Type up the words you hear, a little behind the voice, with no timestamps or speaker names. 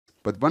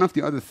But one of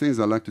the other things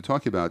I like to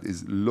talk about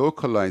is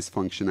localized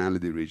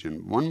functionality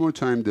region. One more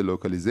time, the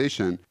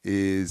localization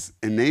is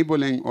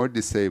enabling or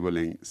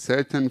disabling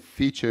certain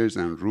features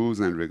and rules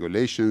and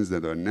regulations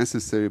that are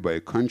necessary by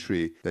a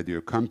country that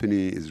your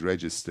company is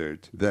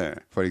registered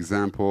there. For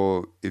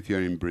example, if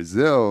you're in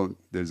Brazil,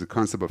 there's a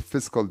concept of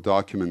fiscal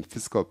document,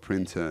 fiscal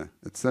printer,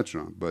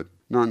 etc. But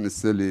not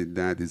necessarily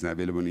that is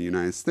available in the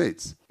United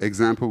States.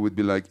 Example would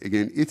be like,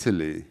 again,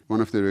 Italy. One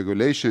of the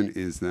regulation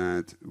is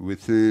that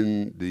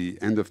within the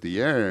end of the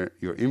year,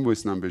 your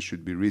invoice number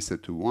should be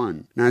reset to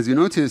 1. Now, as you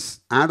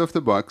notice, out of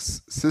the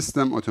box,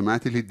 system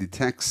automatically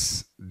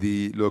detects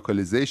the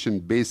localization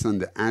based on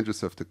the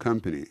address of the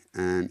company.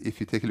 And if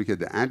you take a look at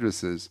the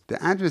address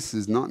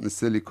is not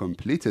necessarily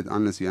completed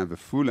unless you have a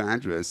full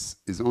address,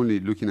 is only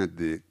looking at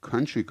the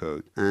country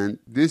code. And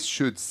this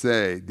should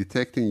say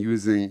detecting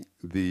using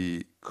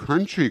the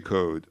country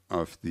code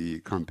of the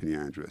company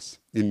address,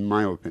 in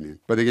my opinion.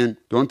 But again,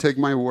 don't take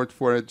my word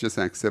for it, just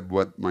accept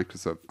what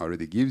Microsoft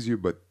already gives you,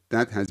 but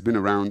that has been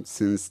around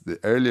since the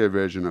earlier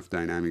version of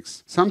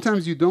Dynamics.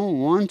 Sometimes you don't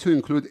want to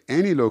include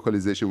any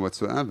localization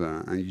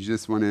whatsoever, and you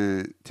just want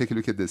to take a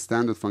look at the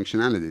standard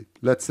functionality.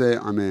 Let's say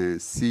I'm a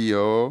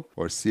CEO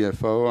or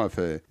CFO of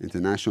an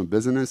international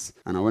business,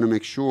 and I want to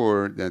make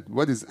sure that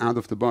what is out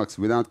of the box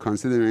without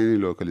considering any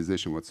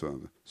localization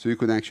whatsoever. So you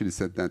could actually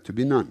set that to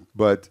be none.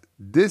 But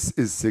this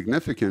is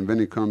significant when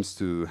it comes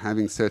to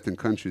having certain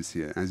countries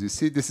here. As you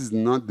see, this is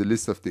not the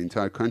list of the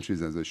entire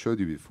countries as I showed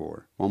you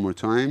before. One more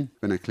time,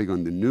 when I click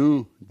on the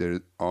new,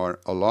 there are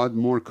a lot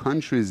more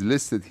countries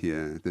listed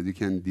here that you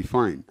can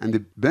define. And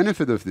the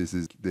benefit of this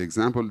is the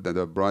example that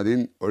I brought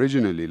in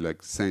originally,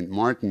 like Saint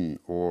Martin,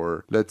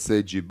 or let's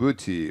say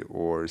Djibouti,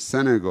 or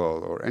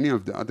Senegal, or any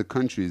of the other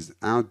countries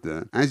out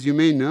there. As you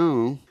may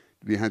know,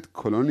 we had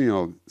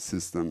colonial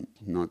system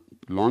not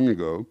long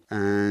ago,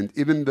 and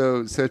even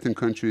though certain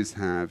countries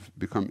have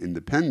become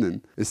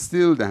independent,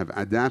 still they have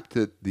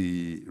adapted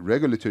the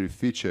regulatory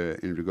feature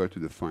in regard to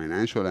the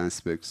financial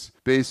aspects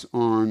based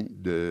on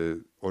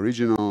the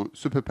original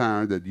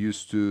superpower that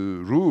used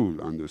to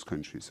rule on those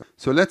countries.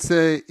 So let's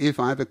say if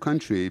I have a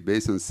country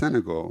based on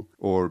Senegal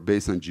or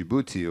based on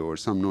Djibouti or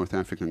some North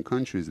African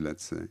countries,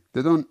 let's say,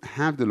 they don't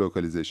have the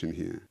localization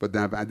here, but they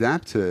have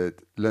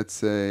adapted, let's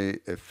say,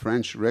 a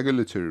French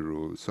regulatory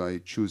rule. So I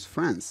choose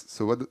France.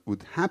 So what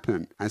would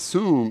happen?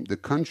 Assume the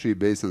country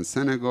based on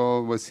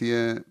Senegal was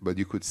here, but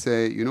you could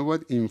say, you know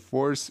what,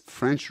 enforce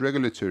French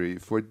regulatory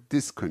for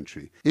this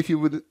country. If you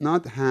would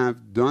not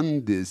have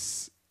done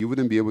this, you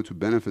wouldn't be able to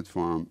benefit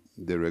from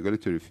the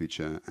regulatory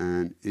feature.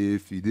 And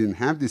if you didn't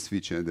have this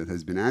feature that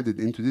has been added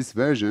into this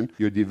version,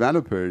 your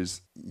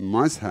developers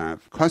must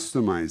have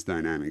customized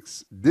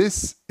Dynamics.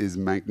 This is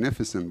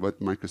magnificent what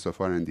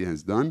Microsoft R&D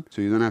has done,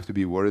 so you don't have to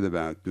be worried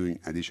about doing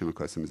additional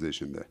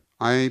customization there.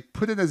 I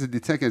put it as a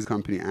detect as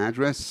company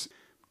address.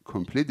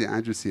 Complete the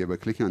address here by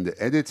clicking on the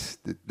edit.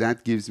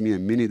 That gives me a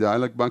mini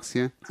dialog box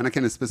here, and I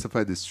can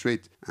specify the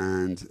street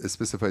and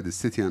specify the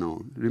city and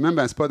all.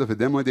 Remember, as part of a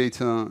demo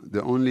data, they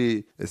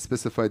only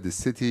specified the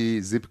city,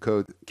 zip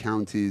code,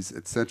 counties,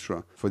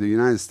 etc. for the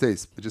United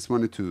States. I just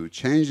wanted to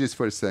change this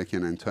for a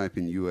second and type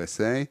in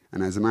USA,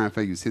 and as a matter of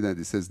fact, you see that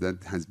it says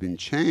that has been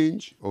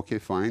changed. Okay,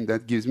 fine.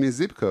 That gives me a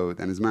zip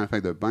code, and as a matter of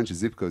fact, there are a bunch of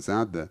zip codes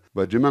out there.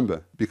 But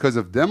remember, because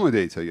of demo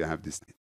data, you have this.